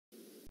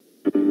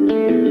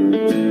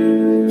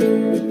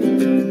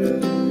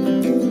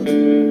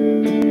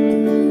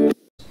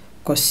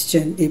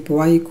Question: if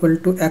y equal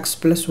to x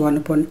plus 1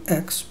 upon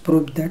x,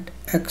 prove that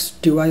x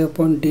dy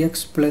upon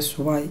dx plus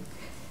y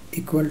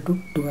equal to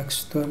 2x।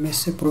 तो हमें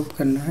इससे prove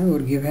करना है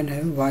और given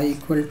है y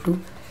equal to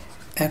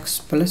x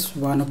plus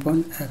 1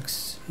 upon x.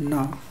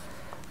 Now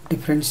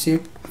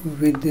differentiate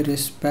with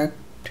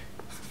respect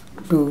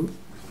to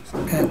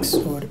x,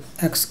 और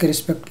x के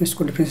respect में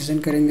इसको डिफ्रेंशिएशन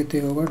करेंगे तो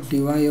ये होगा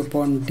dy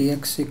upon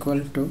dx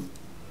equal to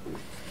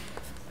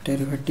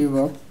derivative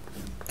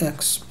of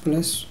x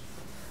plus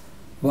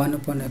 1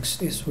 upon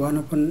x. इस 1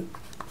 अपॉन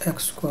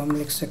एक्स को हम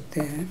लिख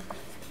सकते हैं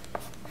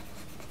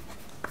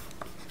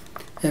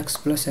x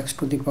plus x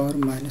to the power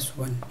minus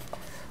 1,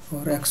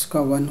 और x का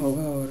 1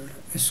 होगा और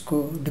इसको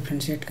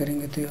डिफ्रेंशिएट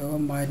करेंगे तो ये होगा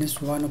minus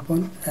 1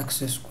 upon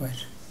x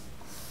square.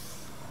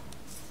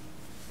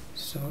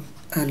 So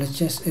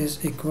LHS is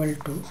equal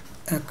to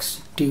x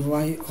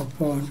dy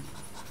upon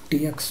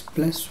dx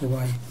plus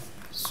y।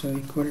 So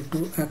equal to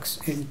x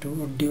into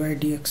dy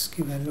dx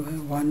की वैल्यू है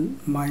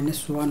 1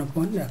 माइनस 1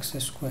 अपॉन एक्स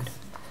स्क्वायर,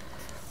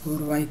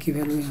 और y की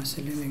वैल्यू यहाँ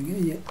से ले लेंगे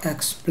ये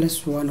x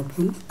plus 1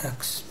 upon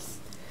x.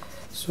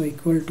 So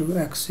equal to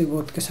x से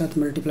बोथ के साथ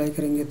मल्टीप्लाई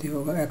करेंगे तो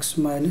होगा x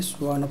minus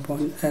 1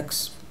 upon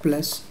x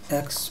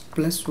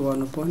plus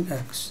 1 upon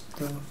x,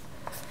 तो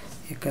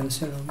ये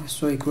कैंसिल हो गया।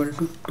 So equal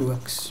to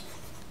 2x।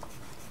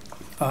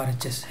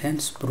 RHS,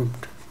 hence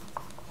proved।